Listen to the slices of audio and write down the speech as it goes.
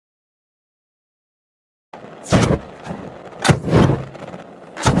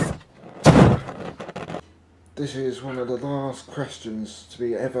This is one of the last questions to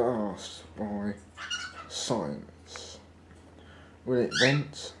be ever asked by science. Will it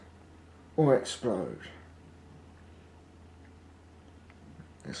vent or explode?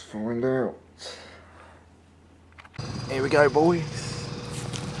 Let's find out. Here we go, boys.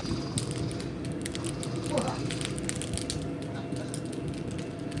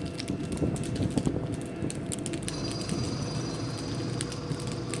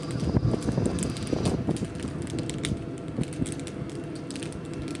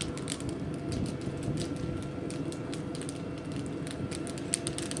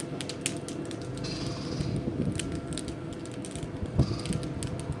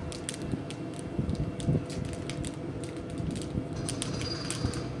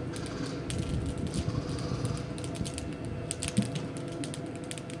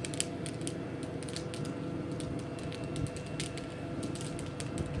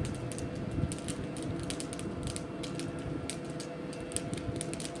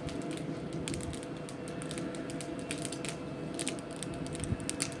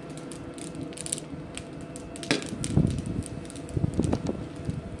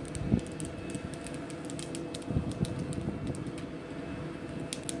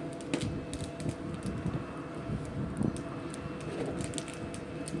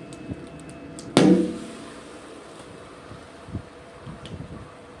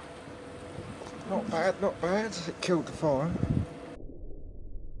 Not bad, not bad. It killed the fire.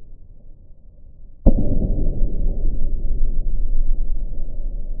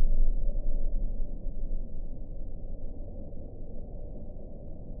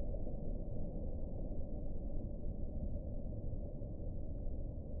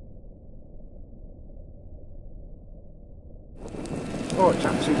 Right,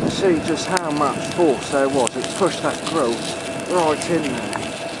 chaps, you can see just how much force there was. It pushed that grill right in there.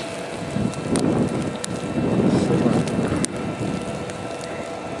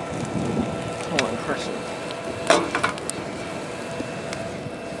 Quite impressive.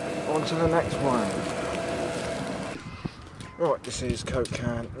 On to the next one. Right, this is Coke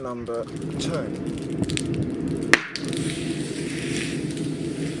can number 2.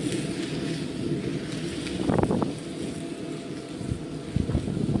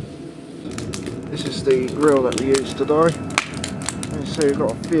 This is the grill that we used today. You see we've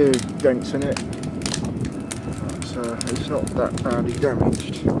got a few dents in it, but it's not that badly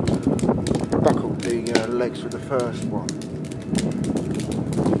damaged. I buckled the legs with the first one.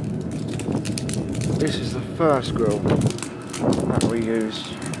 This is the first grill that we used.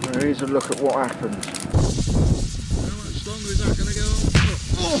 Here's a look at what happened. How much longer is that going to go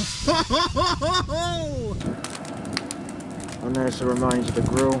on? Oh! And there's the remains of the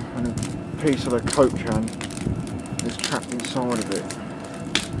grill, and a piece of the Coke can is trapped inside of it.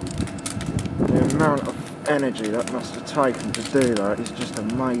 The amount of energy that must have taken to do that is just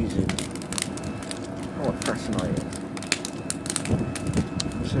amazing. Quite fascinating.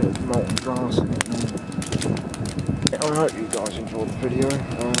 You see there's molten glass in it now. I hope you guys enjoyed the video.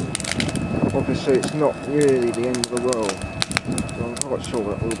 Obviously it's not really the end of the world, so I'm quite sure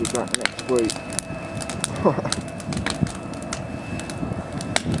that we'll be back next week.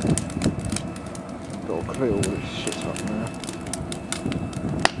 Got to clear all this shit up now.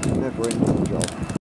 Never ending job.